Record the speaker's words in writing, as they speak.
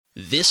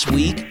This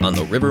week on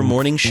the River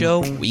Morning Show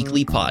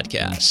Weekly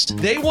Podcast.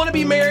 They want to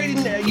be married,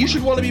 and you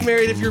should want to be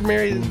married if you're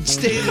married, and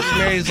stay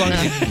married as long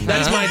as you...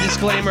 That's my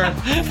disclaimer.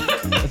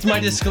 That's my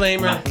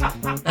disclaimer.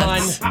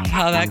 That's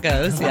how that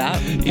goes, yeah.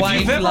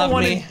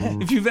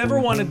 If you've ever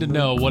wanted to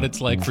know what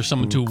it's like for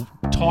someone to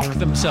talk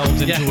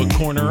themselves into a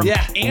corner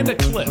and a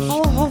cliff.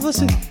 Oh,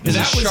 listen. Is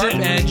that sharp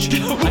edge?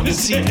 I can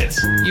see it.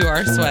 You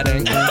are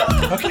sweating.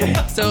 Okay.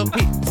 So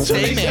stay He's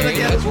going to married.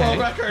 get his world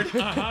record.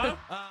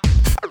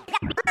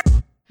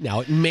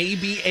 Now, it may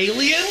be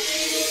alien.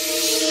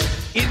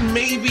 It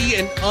may be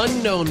an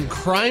unknown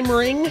crime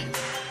ring.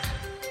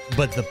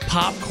 But the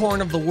popcorn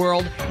of the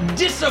world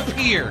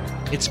disappeared.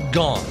 It's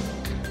gone.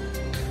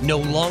 No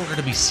longer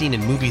to be seen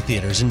in movie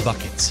theaters in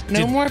buckets.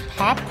 No more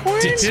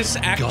popcorn? Did this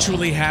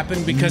actually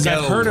happen? Because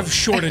I've heard of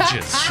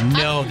shortages.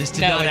 No, this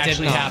did No, not it did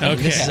actually not. happen.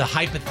 Okay. This is a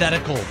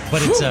hypothetical,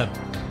 but it's a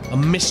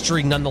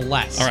mystery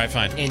nonetheless. All right,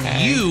 fine. And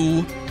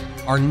you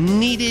are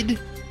needed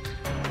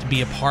to be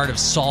a part of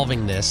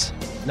solving this,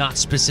 not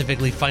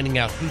specifically finding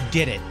out who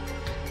did it.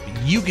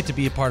 But you get to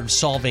be a part of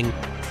solving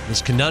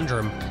this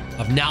conundrum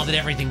of now that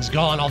everything's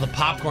gone, all the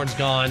popcorn's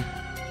gone,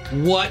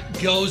 what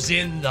goes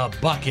in the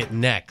bucket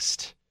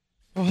next?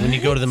 When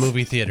you go to the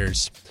movie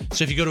theaters.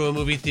 So if you go to a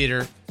movie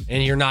theater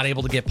and you're not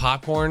able to get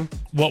popcorn,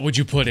 What would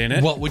you put in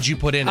it? what would you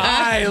put in it?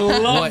 I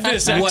love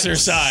this What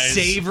exercise.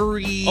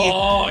 savory,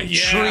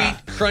 treat,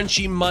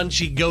 crunchy,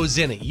 munchy goes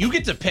in it. You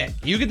get to pick.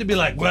 You get to be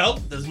like, well,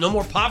 there's no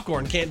more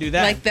popcorn. Can't do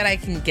that. Like that I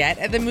can get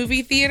at the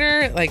movie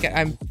theater? Like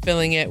I'm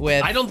filling it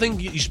with... I don't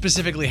think you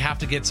specifically have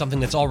to get something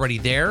that's already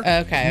there.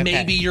 Okay.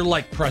 Maybe you're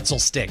like pretzel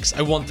sticks.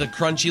 I want the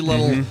crunchy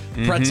little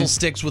pretzel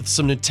sticks with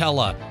some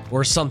Nutella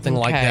or something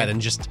like Okay. that. And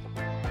just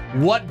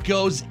what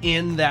goes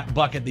in that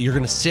bucket that you're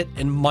going to sit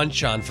and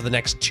munch on for the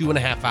next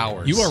 2.5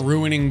 hours? You are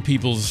ruining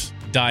people's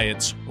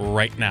diets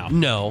right now.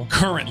 No.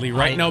 Currently,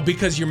 right now,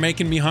 because you're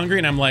making me hungry,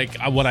 and I'm like,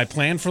 what I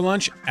planned for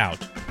lunch, out.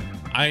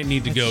 I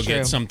need to go That's true.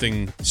 get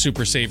something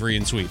super savory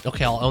and sweet.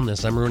 Okay, I'll own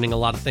this. I'm ruining a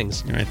lot of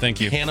things. All right,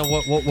 thank you. Hannah,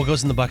 what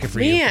goes in the bucket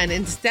for you? Man,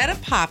 instead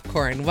of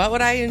popcorn, what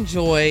would I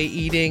enjoy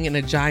eating in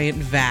a giant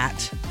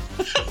vat?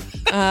 A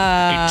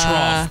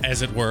trough,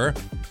 as it were.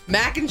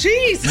 Mac and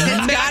cheese.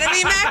 It's gotta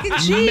be mac and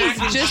cheese. Mac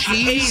and Just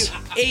cheese?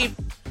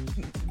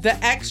 the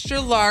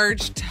extra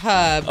large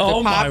tub, Oh,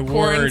 the my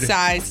popcorn word.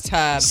 sized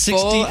tub, 60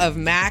 full of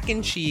mac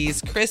and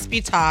cheese,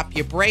 crispy top.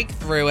 You break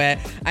through it.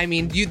 I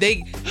mean,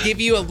 they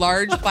give you a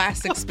large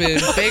plastic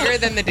spoon, bigger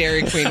than the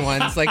Dairy Queen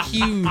ones, like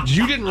huge.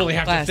 You didn't really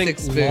have to Plastic think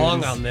spoons.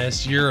 long on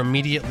this. You're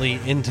immediately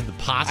into the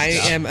pasta. I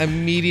am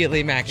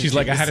immediately mac and cheese. She's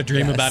like, I had a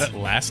dream Yes. about it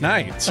last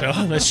night, so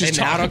let's just And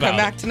talk now it'll about come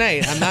back it.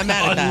 tonight. I'm not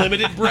mad at that.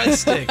 Unlimited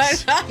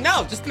breadsticks.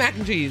 No, just mac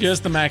and cheese.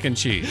 Just the mac and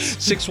cheese.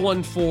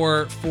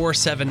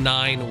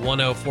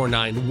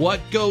 614-479-1049.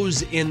 What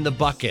goes in the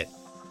bucket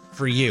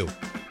for you?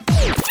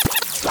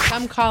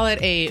 Some call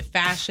it a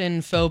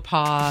fashion faux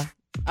pas.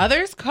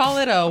 Others call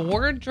it a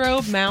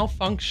wardrobe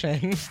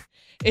malfunction.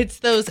 It's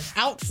those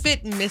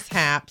outfit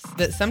mishaps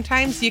that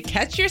sometimes you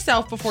catch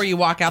yourself before you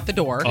walk out the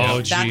door. Oh,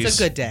 That's geez.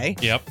 a good day.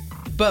 Yep.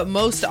 But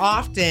most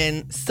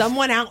often,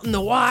 someone out in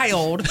the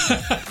wild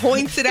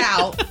points it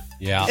out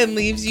Yeah. and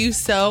leaves you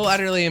so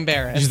utterly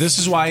embarrassed. This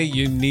is why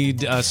you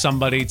need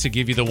somebody to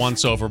give you the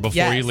once-over before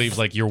Yes. you leave.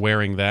 Like, you're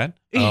wearing that?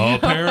 Oh,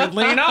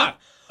 apparently not.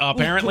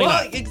 Apparently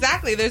well, not.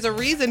 exactly. There's a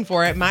reason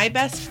for it. My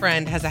best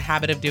friend has a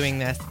habit of doing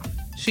this.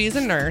 She's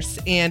a nurse,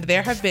 and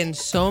there have been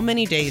so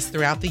many days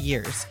throughout the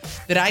years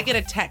that I get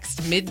a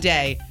text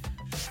midday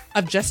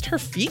of just her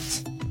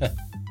feet.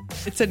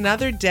 It's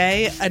another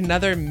day,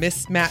 another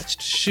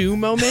mismatched shoe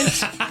moment.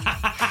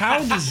 How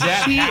does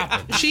that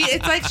happen?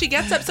 It's like she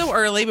gets up so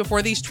early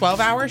before these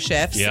 12-hour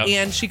shifts, Yep.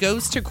 and she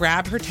goes to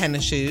grab her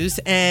tennis shoes,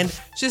 and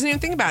she doesn't even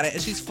think about it.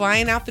 As she's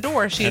flying out the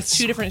door, she has That's-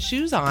 2 different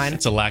shoes on.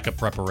 It's a lack of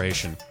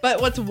preparation. But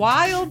what's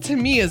wild to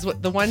me is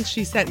what the one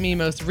she sent me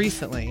most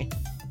recently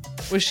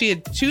was she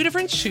had 2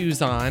 different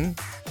shoes on.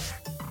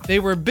 They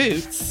were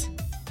boots,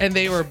 and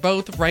they were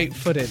both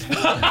right-footed.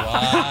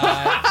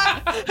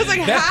 I was like,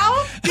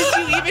 how did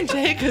you even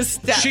take a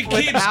step She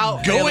keeps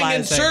without going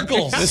in realizing?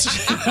 circles.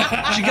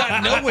 She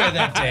got nowhere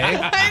that day.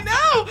 I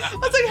know. I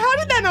was like, how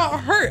did that not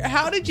hurt?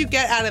 How did you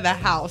get out of the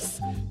house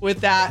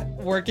with that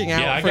working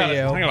out I for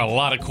you? got a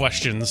lot of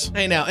questions.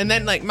 I know. And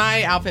then like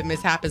my outfit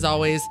mishap is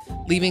always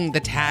leaving the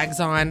tags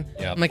on.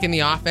 Yep. I'm like in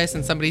the office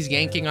and somebody's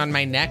yanking on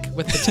my neck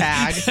with the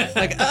tag.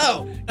 Like,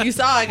 oh, you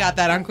saw I got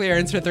that on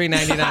clearance for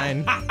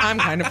 $3.99. I'm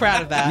kind of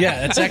proud of that.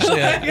 Yeah, it's actually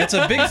it's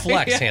a big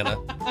flex, Hannah.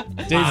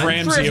 Dave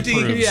Ramsey thrifty.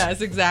 approves.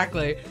 Yes,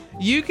 exactly.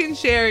 You can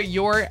share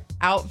your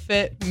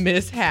outfit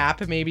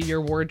mishap, maybe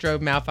your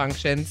wardrobe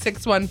malfunction.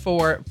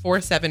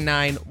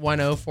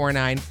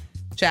 614-479-1049.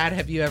 Chad,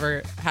 have you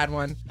ever had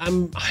one?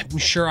 I'm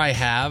sure I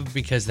have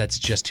because that's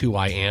just who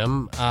I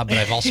am, but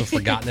I've also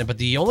forgotten it. But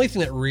the only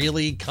thing that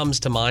really comes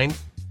to mind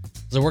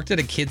is I worked at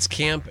a kids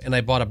camp and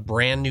I bought a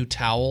brand new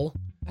towel.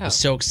 I was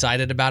so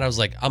excited about it. I was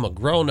like, I'm a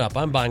grown up.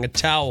 I'm buying a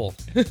towel.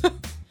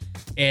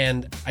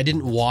 And I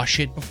didn't wash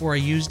it before I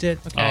used it.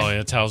 Oh,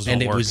 yeah, towels don't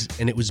And work.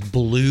 it was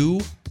blue.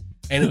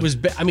 And it was,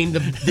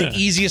 the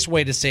easiest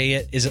way to say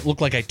it is it looked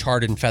like I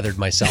tarred and feathered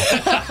myself.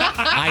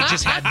 I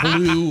just had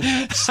blue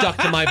stuck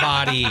to my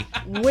body.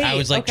 Wait, I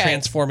was like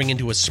transforming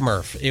into a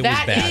Smurf. It was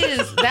bad.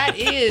 That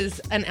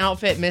is an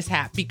outfit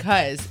mishap,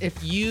 because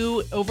if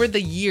you, over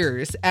the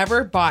years,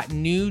 ever bought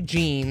new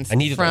jeans I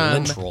needed a from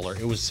lynch roller.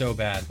 It was so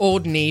bad.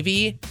 Old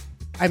Navy,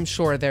 I'm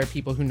sure there are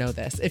people who know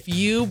this. If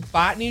you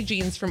bought new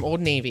jeans from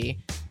Old Navy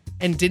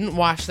and didn't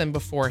wash them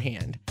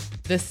beforehand,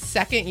 the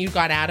second you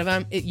got out of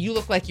them, you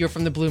look like you're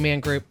from the Blue Man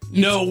Group.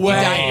 No way.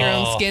 You dyed your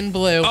own skin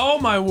blue. Oh,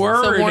 my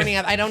word. So warning,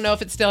 I don't know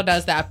if it still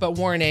does that, but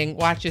warning,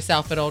 watch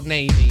yourself at Old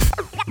Navy.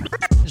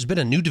 There's been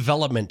a new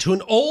development to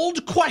an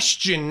old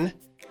question.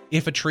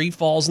 If a tree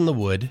falls in the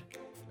woods,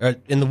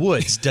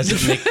 does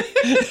it make...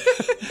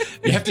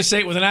 You have to say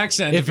it with an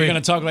accent if you're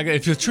going to talk like that.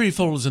 If a tree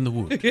falls in the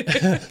wood.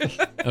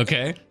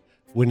 Okay?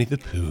 Winnie the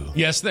Pooh.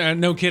 Yes,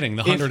 no kidding.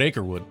 The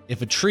 100-acre wood.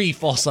 If a tree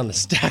falls on a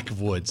stack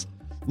of woods.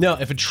 No,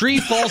 if a tree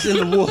falls in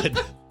the wood,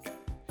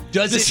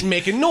 does it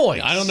make a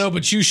noise? I don't know,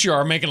 but you sure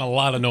are making a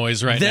lot of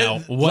noise right now.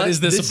 What is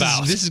this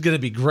about? This is going to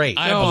be great.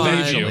 I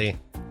believe you.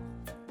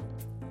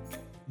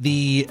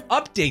 The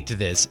update to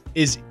this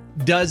is,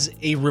 does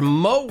a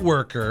remote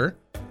worker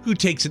who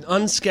takes an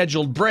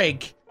unscheduled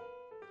break,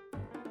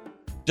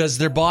 does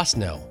their boss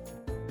know?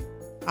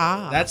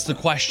 That's the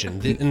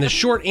question. And the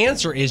short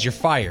answer is you're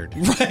fired.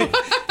 Right.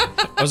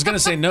 I was going to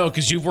say no,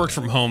 because you've worked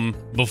from home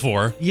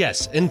before.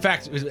 Yes. In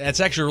fact, it's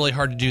actually really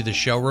hard to do the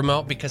show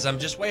remote because I'm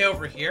just way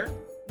over here.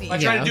 If I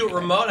try to do it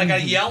remote, I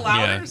got to yell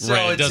louder. Yeah, so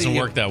right. It doesn't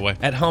work that way.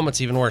 At home,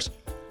 it's even worse.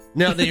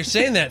 Now that you're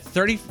saying that,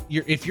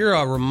 if you're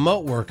a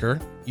remote worker,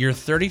 you're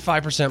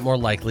 35% more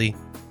likely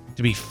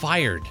to be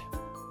fired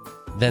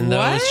than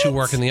those who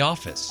work in the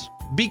office.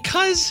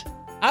 Because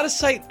out of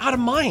sight, out of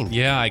mind.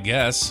 Yeah, I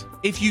guess.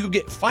 If you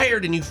get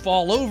fired and you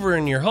fall over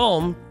in your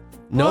home,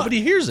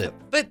 nobody hears it.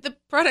 But the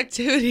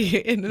productivity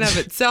in and of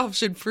itself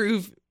should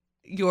prove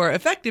your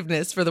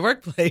effectiveness for the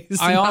workplace.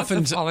 I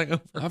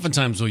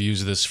oftentimes will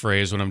use this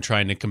phrase when I'm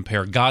trying to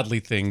compare godly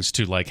things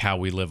to like how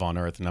we live on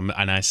earth. And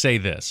I say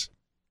this,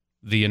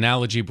 the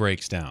analogy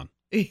breaks down.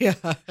 Yeah.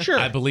 Sure.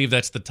 I believe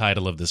that's the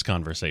title of this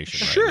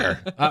conversation. Sure.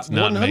 It's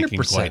not making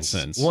quite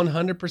sense.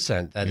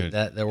 100%.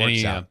 That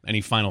works out.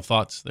 Any final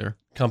thoughts there?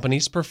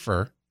 Companies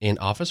prefer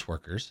in-office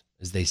workers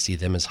as they see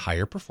them as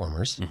higher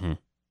performers. Mm-hmm.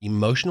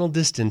 Emotional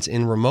distance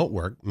in remote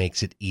work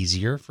makes it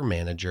easier for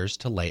managers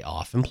to lay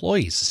off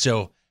employees.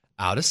 So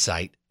out of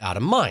sight, out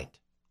of mind.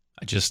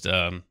 I just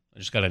got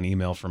an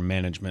email from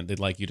management. They'd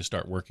like you to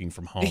start working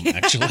from home,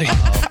 actually.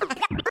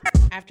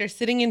 After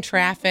sitting in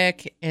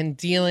traffic and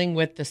dealing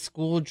with the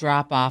school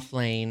drop-off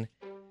lane,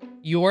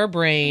 your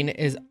brain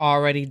is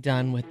already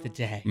done with the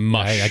day.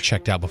 I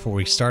checked out before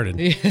we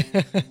started.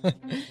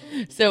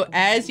 So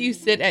as you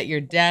sit at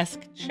your desk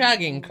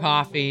chugging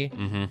coffee,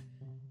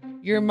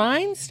 your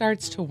mind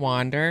starts to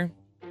wander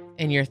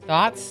and your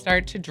thoughts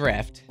start to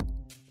drift.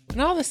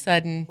 And all of a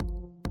sudden,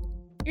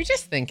 you're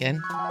just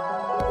thinking.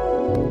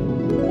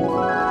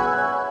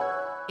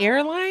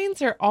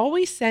 Airlines are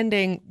always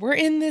sending "we're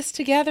in this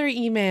together"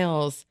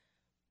 emails.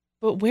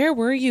 But where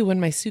were you when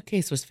my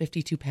suitcase was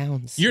 52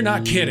 pounds? You're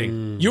not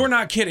kidding. You're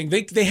not kidding.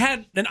 They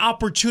had an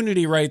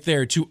opportunity right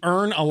there to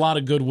earn a lot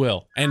of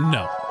goodwill. And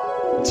no.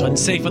 It's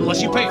unsafe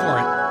unless you pay for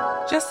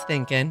it. Just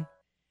thinking.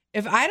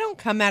 If I don't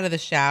come out of the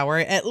shower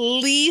at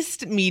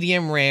least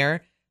medium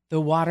rare, the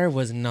water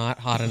was not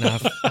hot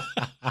enough.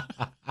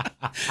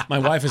 My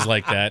wife is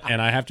like that, and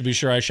I have to be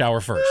sure I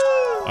shower first.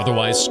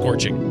 Otherwise,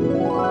 scorching.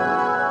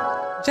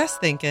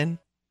 Just thinking.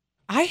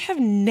 I have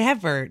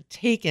never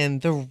taken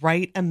the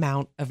right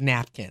amount of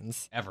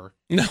napkins. Ever.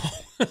 No,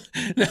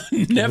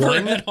 never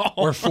One at all.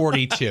 Or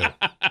 42.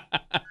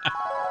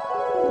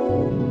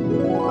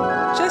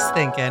 Just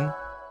thinking.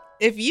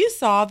 If you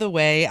saw the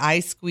way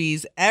I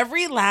squeeze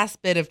every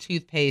last bit of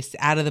toothpaste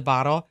out of the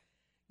bottle,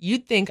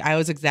 you'd think I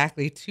was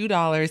exactly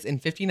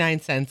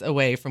 $2.59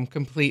 away from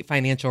complete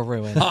financial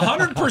ruin.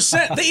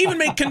 100%. They even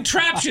made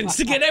contraptions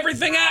to get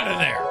everything out of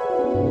there.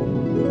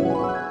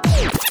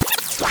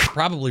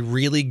 Probably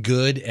really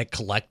good at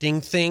collecting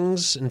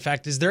things. In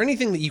fact, is there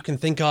anything that you can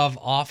think of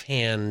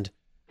offhand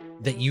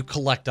that you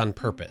collect on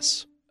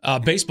purpose?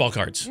 Baseball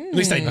cards. At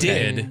least I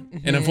did.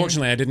 And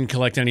unfortunately, I didn't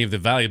collect any of the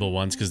valuable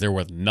ones because they're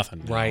worth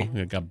nothing. Right.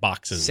 I got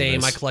boxes.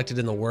 Same. I collected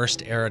in the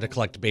worst era to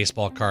collect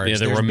baseball cards. Yeah,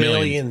 there were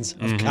millions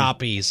of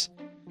copies.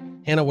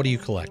 Hannah, what do you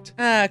collect?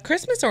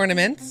 Christmas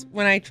ornaments.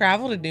 When I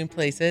travel to new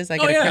places, I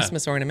get a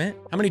Christmas ornament.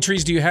 How many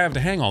trees do you have to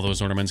hang all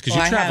those ornaments? Because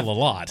you travel a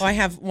lot. Well, I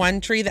have one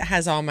tree that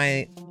has all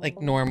my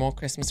normal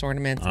Christmas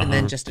ornaments, and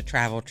then just a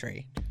travel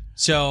tree.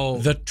 So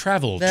the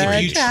travel tree.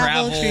 If you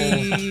travel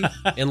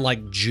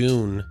in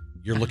June,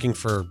 you're looking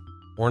for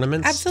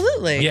ornaments?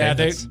 Absolutely. Yeah,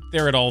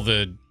 they're at all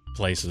the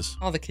places.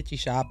 All the kitschy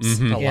shops.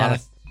 A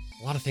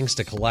lot of things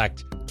to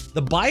collect.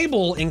 The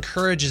Bible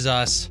encourages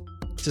us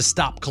to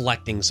stop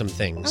collecting some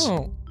things.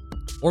 Oh.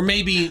 Or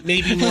maybe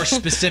more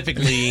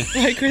specifically,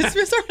 Like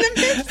Christmas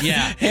ornaments?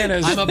 yeah.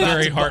 Hannah's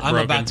very heartbroken.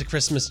 I'm about to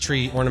Christmas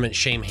tree ornament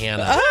shame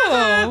Hannah.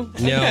 Oh,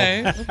 No,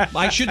 okay.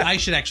 I should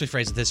actually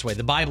phrase it this way.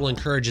 The Bible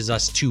encourages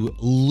us to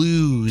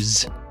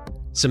lose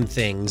some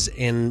things,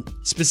 and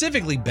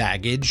specifically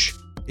baggage.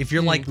 If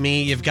you're like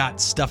me, you've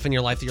got stuff in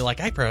your life that you're like,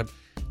 I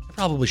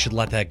probably should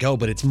let that go,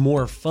 but it's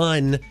more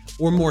fun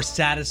or more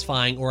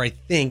satisfying, or I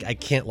think I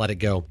can't let it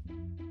go.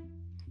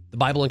 The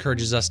Bible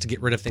encourages us to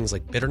get rid of things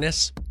like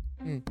bitterness,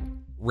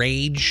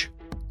 rage,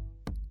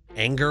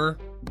 anger.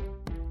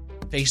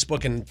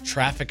 Facebook and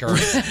traffic are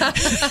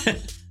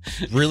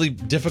really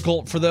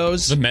difficult for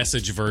those. The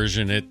message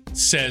version, it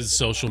says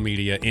social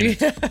media in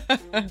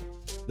it.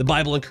 The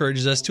Bible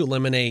encourages us to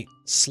eliminate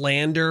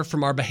slander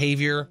from our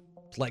behavior,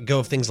 to let go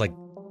of things like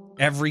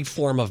every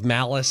form of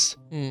malice.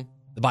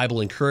 The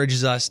Bible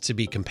encourages us to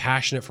be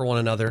compassionate for one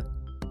another,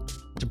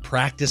 to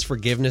practice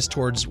forgiveness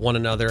towards one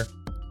another.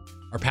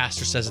 Our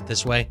pastor says it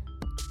this way.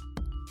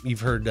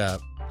 You've heard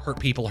hurt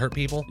people hurt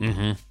people.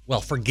 Mm-hmm.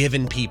 Well,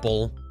 forgiven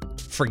people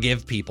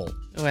forgive people.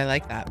 Oh, I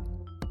like that.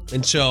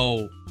 And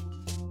so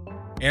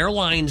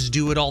airlines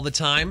do it all the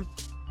time.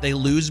 They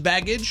lose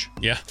baggage.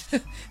 Yeah.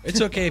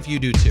 It's okay if you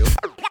do too.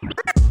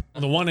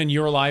 The one in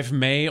your life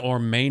may or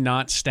may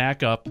not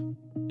stack up.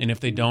 And if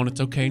they don't, it's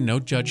okay. No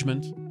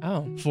judgment.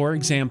 Oh. For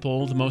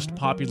example, the most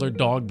popular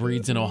dog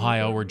breeds in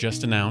Ohio were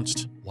just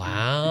announced.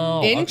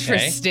 Wow.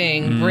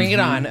 Interesting. Bring it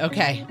on.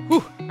 Okay.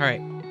 Whew. All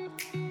right.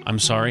 I'm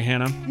sorry,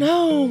 Hannah.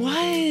 No,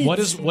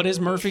 what? What is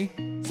Murphy?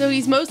 So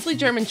he's mostly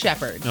German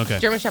Shepherd. Okay.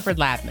 German Shepherd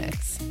Lab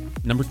mix.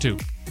 Number 2.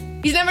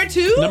 He's number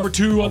 2? Number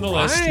 2 on the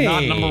list, not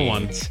Right. number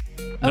 1.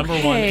 Number 1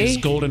 Okay. is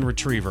Golden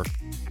Retriever.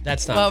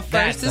 That's not. Well,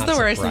 that's first is not the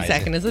worst and surprising.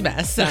 second is the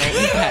best. So,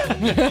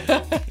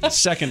 okay.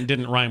 Second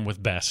didn't rhyme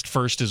with best.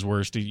 First is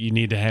worst. You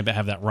need to have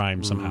that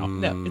rhyme somehow.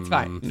 No, it's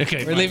fine.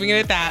 Okay, We're leaving it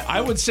at that. I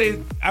would say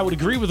I would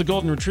agree with the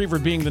Golden Retriever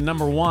being the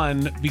number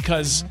 1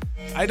 because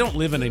I don't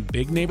live in a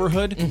big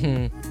neighborhood.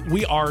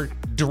 We are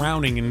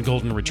drowning in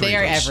Golden Retrievers. They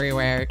are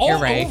everywhere. All You're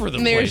right. over the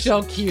And they're place.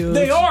 so cute.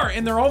 They are,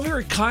 and they're all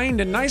very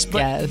kind and nice, but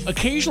Yes.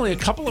 occasionally a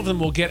couple of them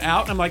will get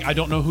out, and I'm like, I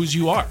don't know whose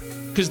you are.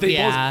 Because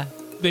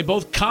they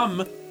both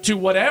come to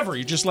whatever.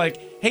 You're just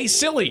like, hey,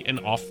 silly, and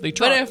off they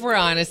trot. But if we're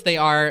honest, they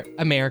are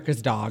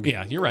America's dog.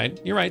 Yeah, you're right.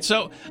 You're right.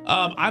 So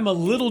I'm a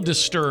little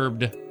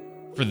disturbed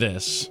for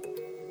this.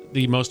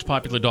 The most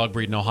popular dog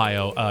breed in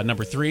Ohio,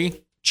 number 3,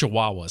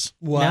 Chihuahuas.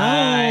 What?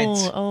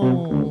 No.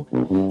 Oh.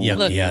 Yuck,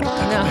 Look, yuck.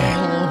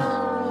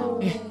 no.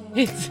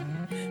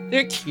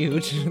 They're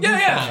cute.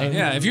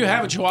 Yeah. If you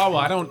have a Chihuahua,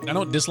 I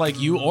don't dislike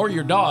you or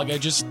your dog. I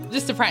just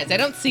Just surprised. I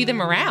don't see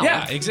them around.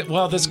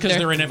 well, that's because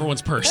they're in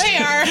everyone's purse. They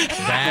are. They're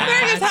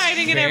just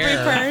hiding in every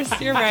fair.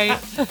 purse. You're right.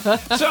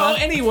 So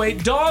anyway,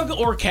 dog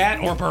or cat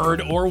or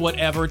bird or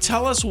whatever,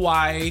 tell us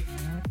why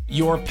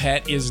your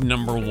pet is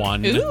number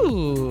 1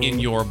 Ooh. in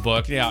your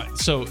book. Yeah,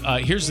 so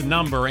here's the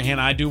number, and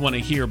I do want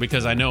to hear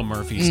because I know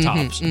Murphy's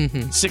tops.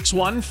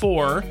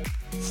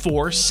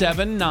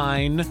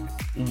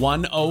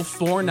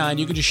 614-479-1049.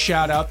 You can just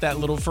shout out that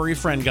little furry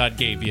friend God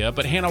gave you.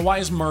 But Hannah, why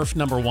is Murph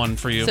number 1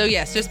 for you? So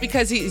yes, just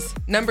because he's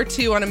number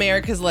 2 on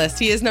America's list,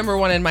 he is number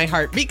 1 in my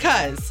heart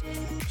because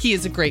he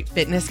is a great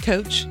fitness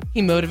coach.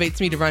 He motivates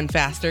me to run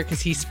faster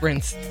because he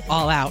sprints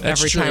all out. That's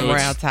every true. time we're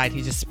It's- outside.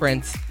 He just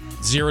sprints.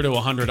 0 to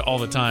 100 all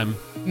the time.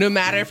 No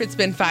matter if it's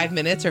been 5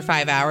 minutes or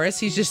 5 hours,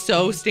 he's just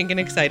so stinking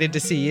excited to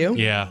see you.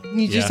 Yeah.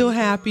 He's just yeah. so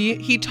happy.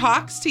 He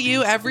talks to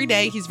you every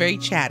day. He's very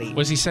chatty. What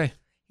does he say?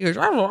 He goes,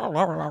 and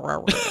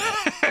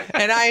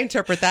I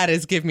interpret that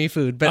as give me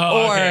food, but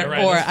Oh, okay,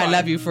 right, or that's I fine.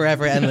 love you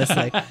forever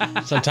endlessly.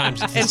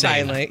 Sometimes it's the And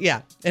same.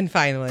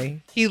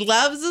 finally, he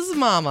loves his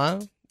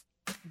mama,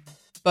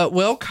 but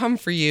will come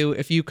for you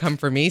if you come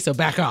for me. So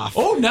back off.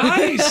 Oh,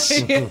 nice.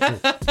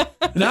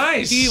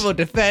 Nice. He will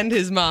defend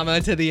his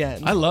mama to the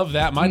end. I love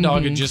that. My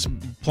dog would just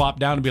plop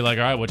down and be like,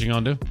 all right, what you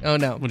gonna do? Oh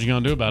no, What you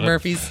gonna do about it?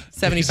 Murphy's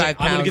 75 I'm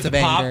pounds gonna get of the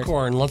anger.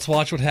 popcorn. Let's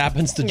watch what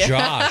happens to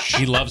Josh.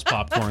 He loves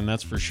popcorn,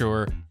 that's for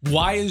sure.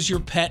 Why is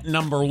your pet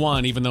number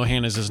 1, even though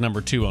Hannah's is number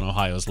 2 on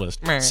Ohio's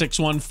list? Meh.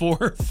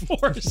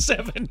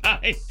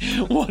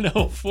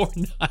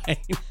 614-479-1049.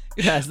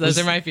 Yes, those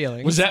are my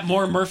feelings. Was that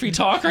more Murphy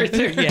talk right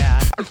there?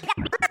 Yeah.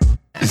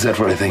 Is that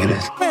what I think it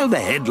is? Well, the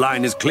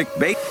headline is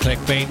clickbait.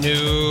 Clickbait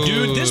news.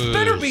 Dude, this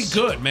better be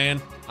good,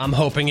 man. I'm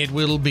hoping it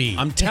will be.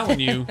 I'm telling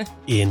you.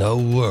 In a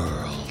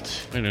world.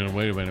 Wait.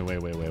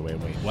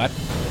 What?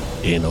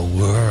 In a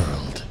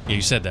world Yeah,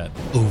 you said that.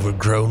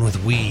 overgrown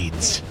with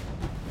weeds,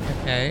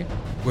 Okay.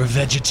 where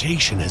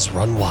vegetation has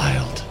run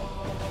wild.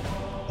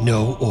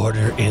 No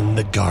order in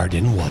the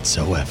garden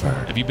whatsoever.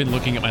 Have you been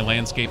looking at my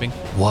landscaping?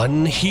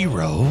 One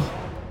hero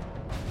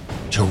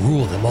to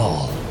rule them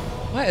all.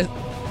 What?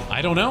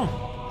 I don't know.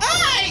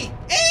 I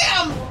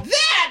am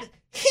that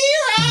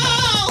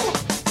hero!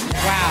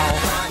 Wow.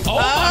 Oh,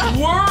 my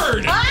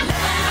word!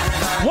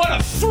 What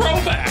a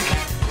throwback!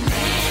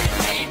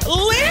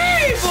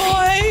 Larry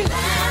boy.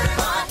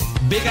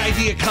 Big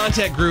Idea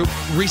Content Group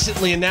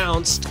recently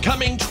announced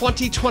coming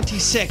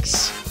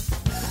 2026.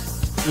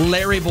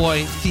 Larry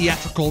Boy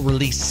theatrical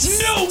release.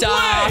 No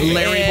Stop way!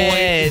 Larry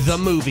it. Boy, the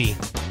movie.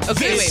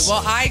 Okay, wait.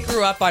 Well, I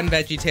grew up on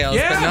VeggieTales,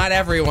 Yeah. but not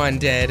everyone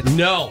did.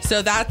 No.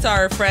 So that's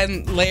our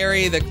friend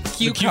Larry the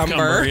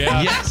cucumber.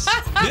 Yeah. Yes.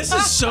 This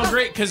is so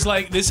great because,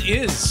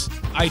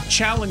 I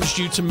challenged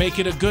you to make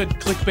it a good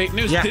clickbait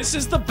news. Yeah. This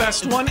is the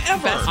best one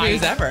ever. Best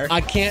news ever.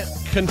 I can't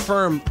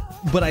confirm,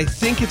 but I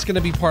think it's going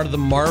to be part of the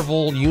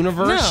Marvel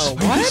universe. No,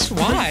 what?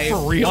 Why?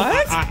 For real?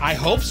 What? I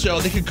hope so.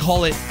 They could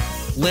call it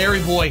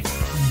Larry Boy,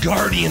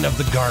 Guardian of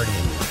the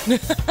Guardian.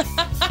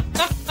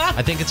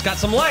 I think it's got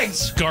some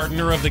legs.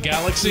 Gardener of the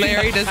Galaxy.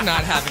 Larry does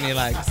not have any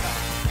legs.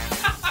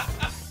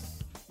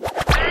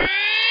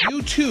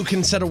 You too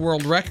can set a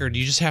world record.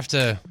 You just have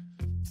to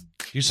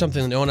do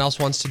something that no one else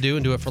wants to do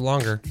and do it for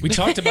longer. We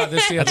talked about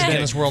this the other That's day.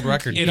 Guinness World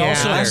Record. It Yeah.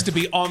 also has to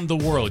be on the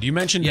world. You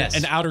mentioned Yes.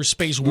 an outer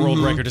space world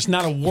record. It's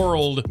not a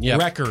world Yep.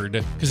 record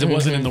because it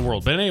wasn't in the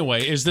world. But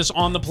anyway, is this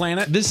on the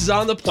planet? This is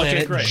on the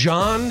planet. great.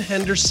 John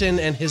Henderson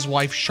and his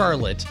wife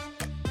Charlotte,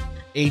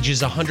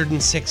 ages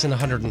 106 and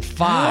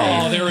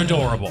 105. Oh, they're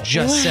adorable.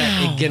 Just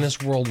set a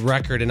Guinness World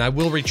Record, and I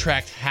will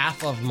retract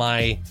half of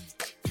my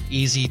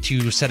easy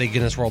to set a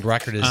Guinness World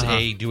Record is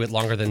A, do it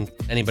longer than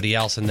anybody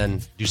else, and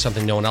then do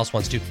something no one else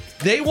wants to.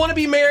 They want to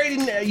be married,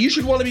 and you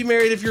should want to be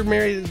married if you're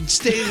married.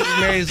 Stay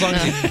married as long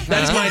as you.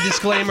 That's my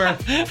disclaimer.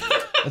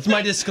 That's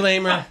my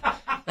disclaimer.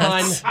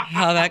 That's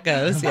how that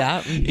goes.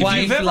 Yeah.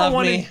 Wife, love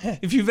me.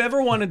 If you've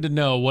ever wanted to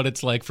know what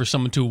it's like for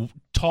someone to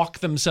talk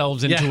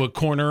themselves into Yeah. a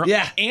corner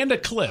Yeah. and a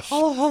cliff,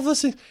 Oh,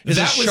 listen. There's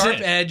That a was sharp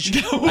it. edge.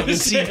 That I can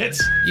was see it.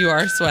 You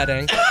are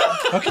sweating.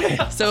 Okay.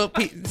 So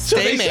So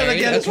stay they set a married.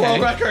 Guinness okay.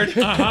 World Record.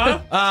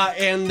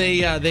 And they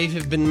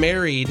have been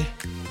married.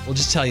 We'll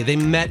just tell you, they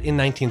met in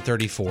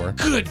 1934,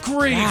 good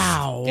grief.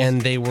 Wow.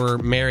 and they were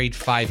married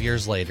 5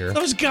 years later.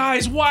 Those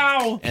guys,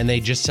 wow. And they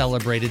just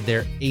celebrated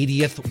their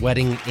 80th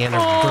wedding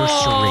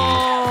anniversary.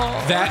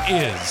 That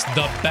is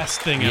the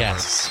best thing ever.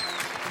 Yes.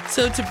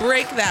 So to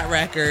break that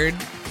record,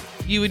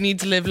 you would need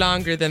to live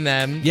longer than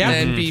them Yeah.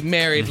 and be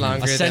married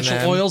longer Essential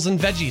than them. oils and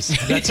veggies.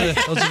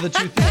 Those are the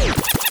two things.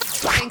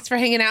 Thanks for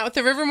hanging out with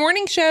the River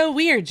Morning Show.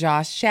 We are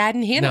Josh, Shad,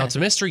 and Hannah. Now, it's a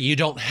mystery you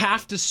don't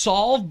have to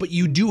solve, but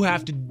you do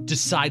have to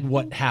decide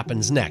what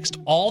happens next.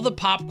 All the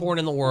popcorn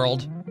in the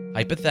world,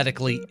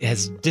 hypothetically,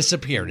 has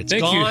disappeared. It's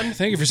gone.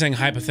 Thank you for saying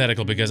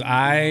hypothetical because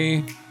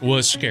I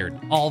was scared.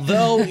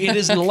 Although it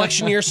is an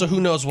election year, so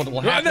who knows what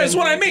will happen. That's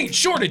what I mean.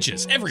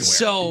 Shortages everywhere.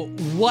 So,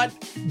 what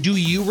do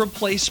you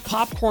replace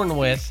popcorn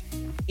with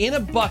in a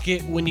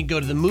bucket when you go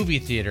to the movie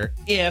theater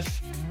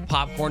if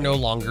popcorn no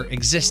longer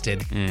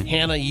existed?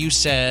 Hannah, you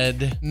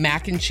said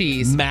mac and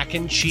cheese. mac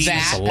and cheese.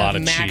 Vat a lot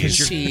of of mac cheese.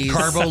 and cheese.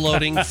 Carbo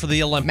loading for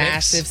the Olympics.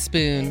 Massive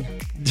spoon.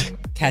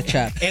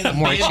 Ketchup. And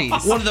more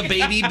cheese. One of the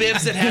baby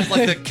bibs that has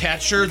like the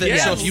catcher that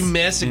so if you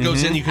miss, it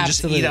goes in. You can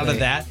just eat out of Absolutely.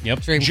 that. Yep.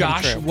 Dream come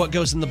Josh, true. what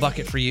goes in the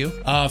bucket for you?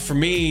 For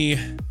me,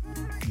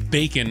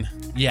 bacon.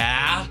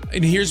 Yeah.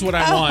 And here's what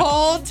I A want.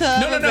 whole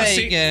tub No, of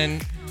see- bacon.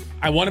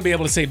 I want to be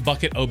able to say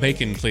bucket o'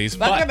 bacon, please.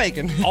 Bucket But of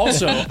bacon.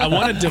 also, I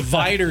want a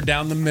divider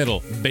down the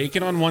middle.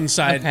 Bacon on one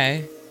side,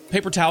 Okay.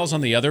 paper towels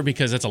on the other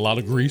because that's a lot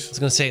of grease. I was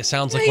gonna say it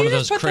sounds like Yeah, one of you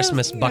those just put those-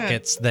 Christmas yeah.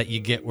 buckets that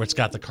you get where it's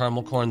got the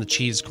caramel corn, the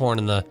cheese corn,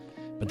 and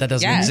but that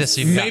doesn't Yes. exist.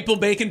 So you've got Maple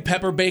bacon,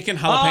 pepper bacon,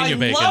 Oh, jalapeno I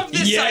bacon. love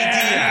this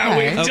yeah, idea.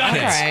 we've Okay. done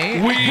it. All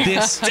right. We've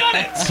this done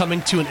it.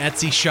 coming to an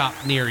Etsy shop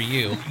near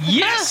you.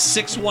 Yes.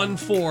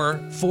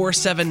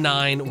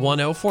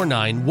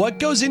 614-479-1049. What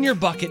goes in your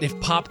bucket if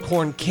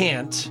popcorn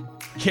can't?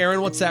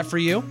 Karen, what's that for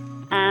you?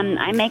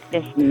 I make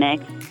this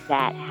mix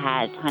that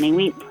has honey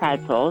wheat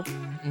pretzels,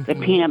 the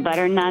peanut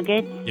butter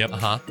nuggets, Yep.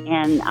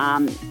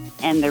 and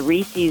the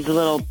Reese's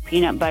little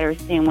peanut butter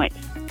sandwich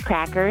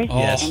crackers,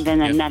 Yes. and then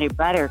the Yep. Nutty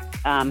Butter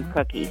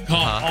cookies. Come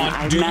And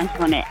I on. Do, mess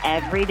on it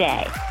every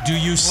day. do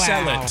you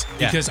sell Wow. it?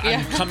 Yeah. Because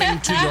I'm coming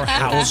to your Or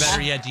house.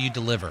 better yet, do you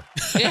deliver?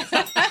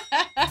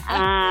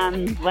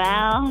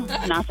 Well,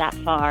 not that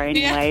far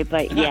anyway,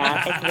 but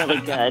yeah, it's really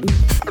good.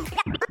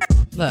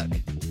 Look,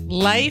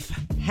 life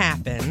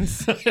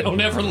happens. I don't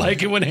ever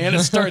like it when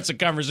Hannah starts a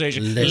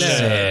conversation.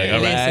 Listen. Look,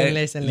 all right?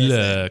 Listen.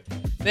 Look.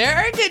 There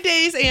are good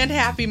days and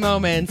happy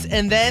moments,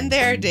 and then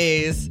there are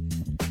days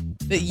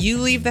that you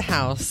leave the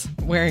house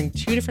wearing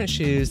 2 different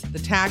shoes, the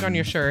tag on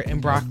your shirt,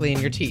 and broccoli in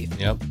your teeth.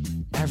 Yep.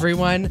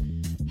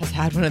 Everyone has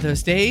had one of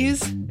those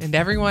days, and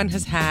everyone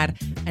has had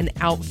an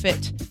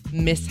outfit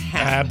mishap,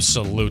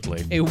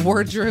 Absolutely. a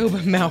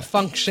wardrobe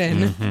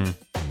malfunction.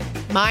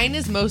 Mine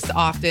is most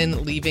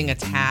often leaving a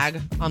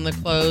tag on the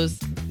clothes.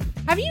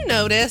 Have you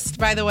noticed,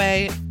 by the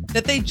way,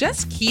 that they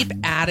just keep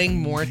adding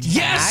more tags?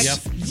 Yes. Yep.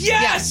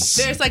 Yes.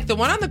 There's like the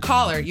one on the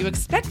collar. You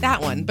expect that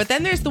one, but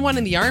then there's the one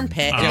in the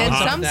armpit. And then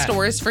some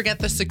stores forget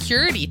the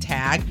security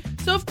tag.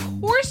 So of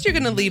course you're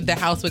going to leave the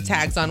house with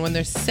tags on when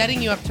they're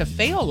setting you up to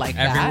fail like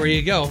Everywhere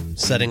you go,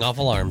 setting off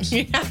alarms.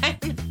 that.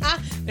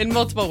 In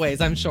multiple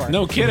ways, I'm sure.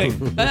 No kidding.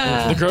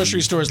 The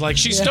grocery store's like,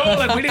 she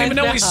stole it. We didn't even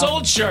know we I know.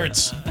 sold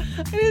shirts.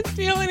 I didn't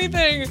steal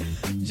anything.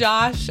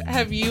 Josh,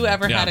 have you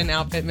ever Yeah. had an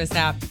outfit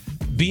mishap?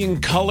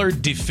 Being color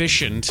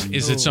deficient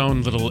is its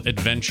own little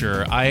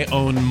adventure. I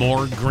own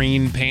more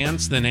green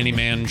pants than any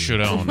man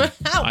should own.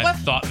 I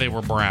thought they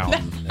were brown.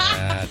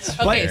 That's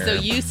Okay, fair. so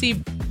you see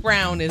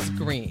brown is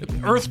green.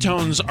 Earth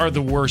tones are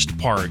the worst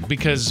part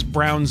because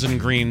browns and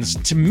greens,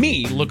 to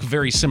me, look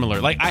very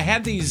similar. Like, I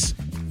had these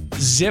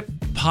zip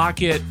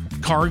pocket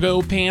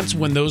cargo pants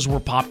when those were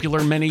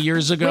popular many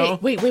years ago.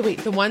 Wait.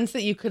 The ones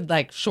that you could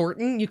like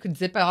shorten, you could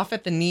zip off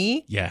at the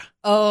knee. Yeah.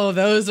 Oh,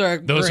 those are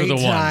Those are great the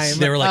ones. time.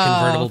 They were like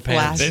convertible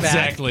pants. flashback.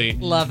 Exactly.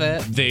 Love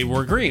it. They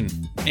were green,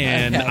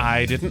 and Okay.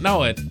 I didn't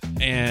know it.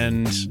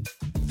 And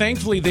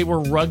thankfully, they were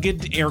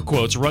rugged, air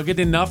quotes, rugged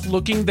enough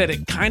looking that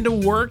it kind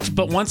of worked.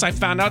 But once I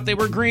found out they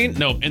were green,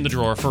 no, in the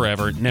drawer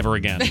forever, never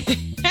again.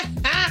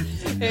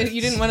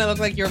 You didn't want to look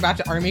like you were about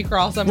to army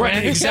crawl somewhere.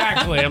 Right,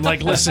 exactly. I'm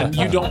like, listen,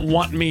 you don't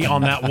want me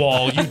on that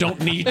wall. You don't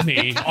need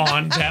me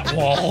on that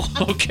wall.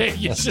 Okay,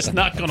 it's just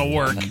not going to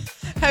work.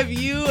 Have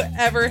you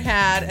ever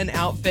had an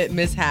outfit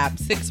mishap?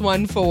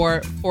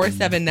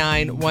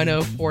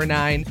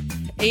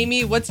 614-479-1049.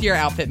 Amy, what's your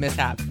outfit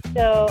mishap?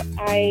 So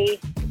I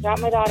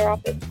dropped my daughter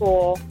off at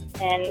school,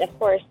 and of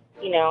course,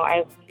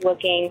 I was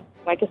looking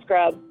like a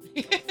scrub.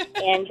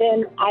 And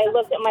then I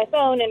looked at my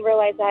phone and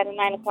realized I had a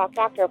 9 o'clock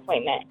doctor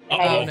appointment, and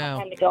I didn't have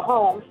time to go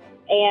home.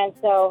 And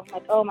so I'm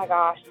like, oh my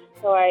gosh.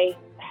 So I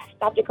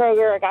stopped at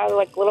Kroger. I got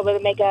like a little bit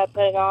of makeup,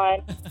 put it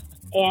on,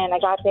 and I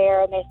got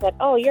there, and they said,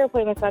 oh, your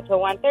appointment's not till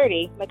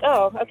 1:30. I'm like,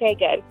 oh, okay,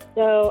 good.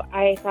 So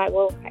I thought,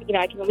 well, I can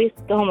at least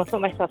go home and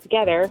put myself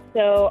together.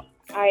 So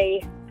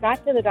I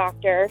got to the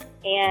doctor,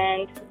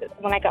 and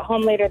when I got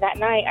home later that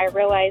night, I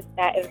realized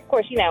that, of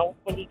course,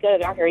 when you go to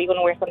the doctor, you're going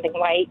to wear something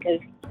white because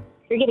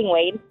you're getting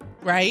weighed.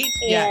 Right?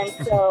 And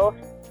so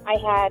I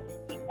had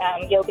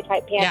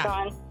yoga-type pants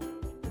on.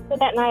 So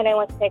that night I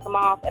went to take them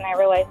off, and I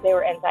realized they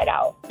were inside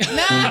out.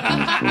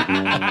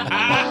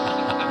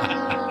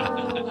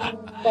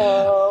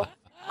 So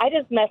I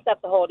just messed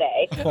up the whole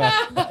day.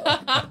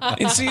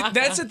 And see,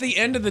 that's at the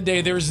end of the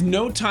day. There's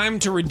no time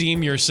to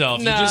redeem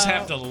yourself. No. You just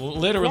have to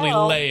literally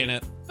lay in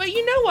it. But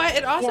you know what?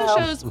 It also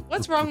shows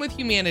what's wrong with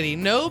humanity.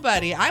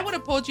 Nobody. I would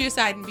have pulled you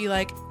aside and be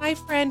like, "Hi,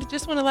 friend.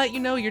 Just want to let you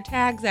know your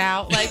tag's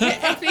out." Like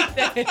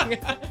anything.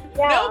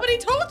 Nobody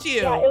told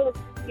you.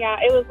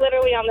 It was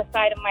literally on the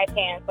side of my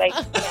pants. Like,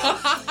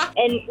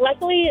 and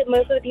luckily,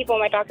 most of the people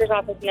in my doctor's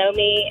office know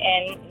me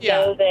and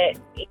know that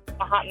I'm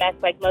a hot mess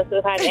like most of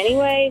the time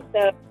anyway.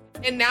 So.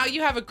 And now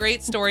you have a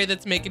great story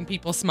that's making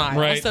people smile.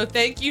 Right. So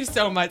thank you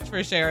so much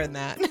for sharing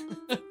that.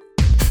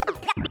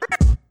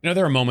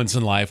 There are moments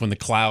in life when the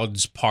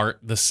clouds part,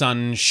 the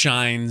sun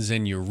shines,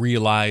 and you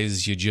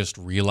realize you just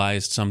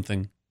realized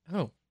something.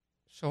 Oh,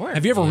 sure.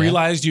 Have you ever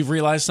realized you've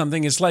realized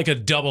something? It's like a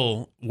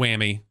double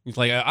whammy. It's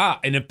like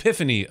an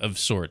epiphany of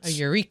sorts. A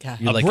eureka.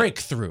 A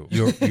breakthrough.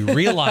 You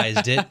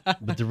realized it,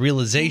 but the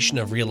realization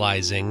of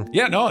realizing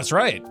Yeah, no, that's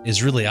right.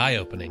 is really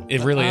eye-opening.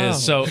 It really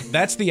is. So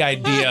that's the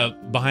idea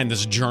behind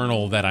this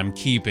journal that I'm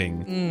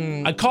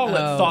keeping. I call it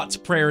Thoughts,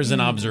 Prayers,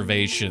 and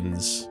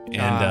Observations.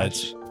 And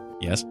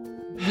yes?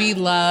 We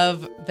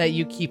love that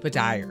you keep a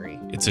diary.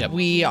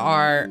 We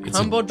are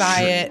humbled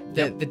by it.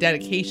 The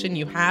dedication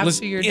you have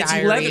to your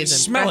diary leather.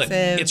 is Smell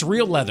impressive. it. It's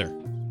real leather.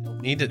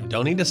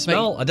 Don't need to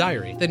smell a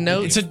diary. The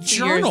notes It's a to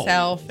journal.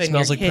 yourself and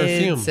Smells your like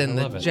kids perfume. and I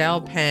the love it.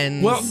 gel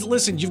pens. Well,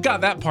 listen, you've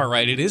got that part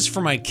right. It is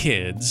for my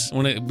kids. I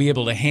want to be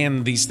able to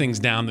hand these things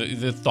down,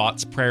 the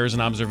thoughts, prayers,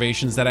 and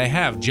observations that I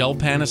have. Gel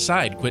pen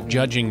aside. Quit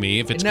judging me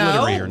if it's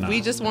glittery or not.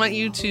 we just want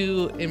you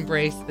to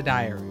embrace the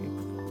diary.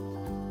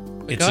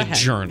 It's Go a ahead.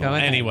 journal. Go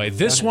ahead. Anyway,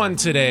 this one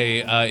today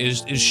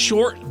is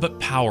short but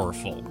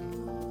powerful.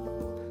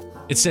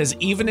 It says,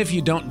 even if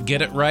you don't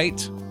get it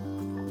right,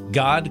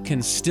 God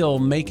can still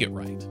make it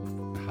right.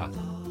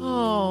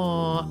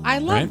 Oh, I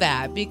love Right?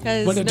 that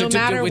because no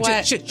matter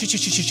what.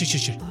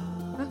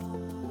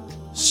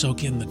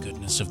 Soak in the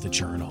goodness of the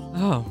journal.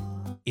 Oh.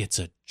 It's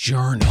a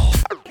journal.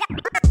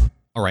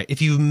 All right,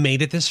 if you've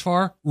made it this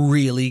far,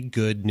 really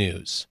good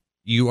news.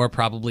 You are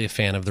probably a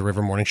fan of the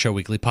River Morning Show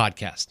Weekly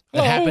podcast.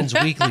 That happens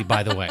weekly,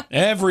 by the way.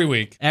 Every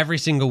week. Every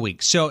single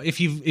week. So if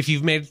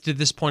you've made it to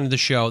this point of the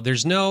show,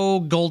 there's no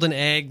golden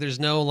egg, there's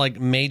no like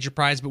major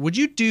prize, but would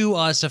you do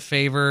us a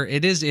favor?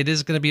 It is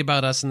going to be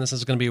about us, and this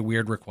is going to be a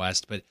weird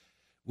request, but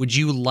would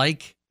you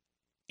like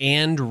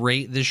and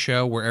rate this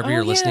show wherever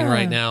you're listening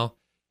right now?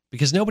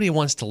 Because nobody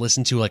wants to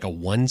listen to like a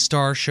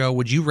 1-star show.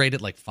 Would you rate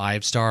it like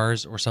 5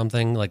 stars or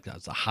something? Like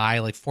that's a high,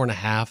 like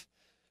 4.5?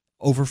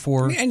 Over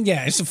 4? And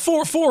yeah, it's a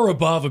 4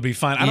 above would be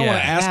fine. I don't want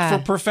to ask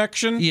for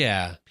perfection.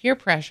 Yeah. Peer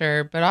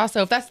pressure, but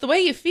also if that's the way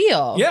you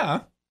feel,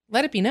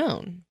 let it be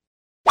known.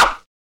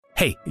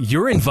 Hey,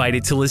 you're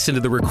invited to listen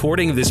to the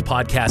recording of this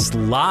podcast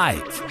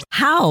live.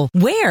 How?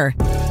 Where?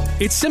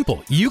 It's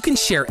simple. You can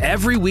share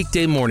every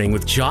weekday morning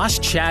with Josh,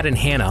 Chad, and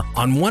Hannah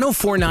on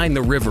 104.9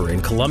 The River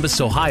in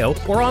Columbus, Ohio,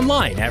 or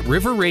online at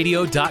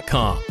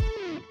riverradio.com.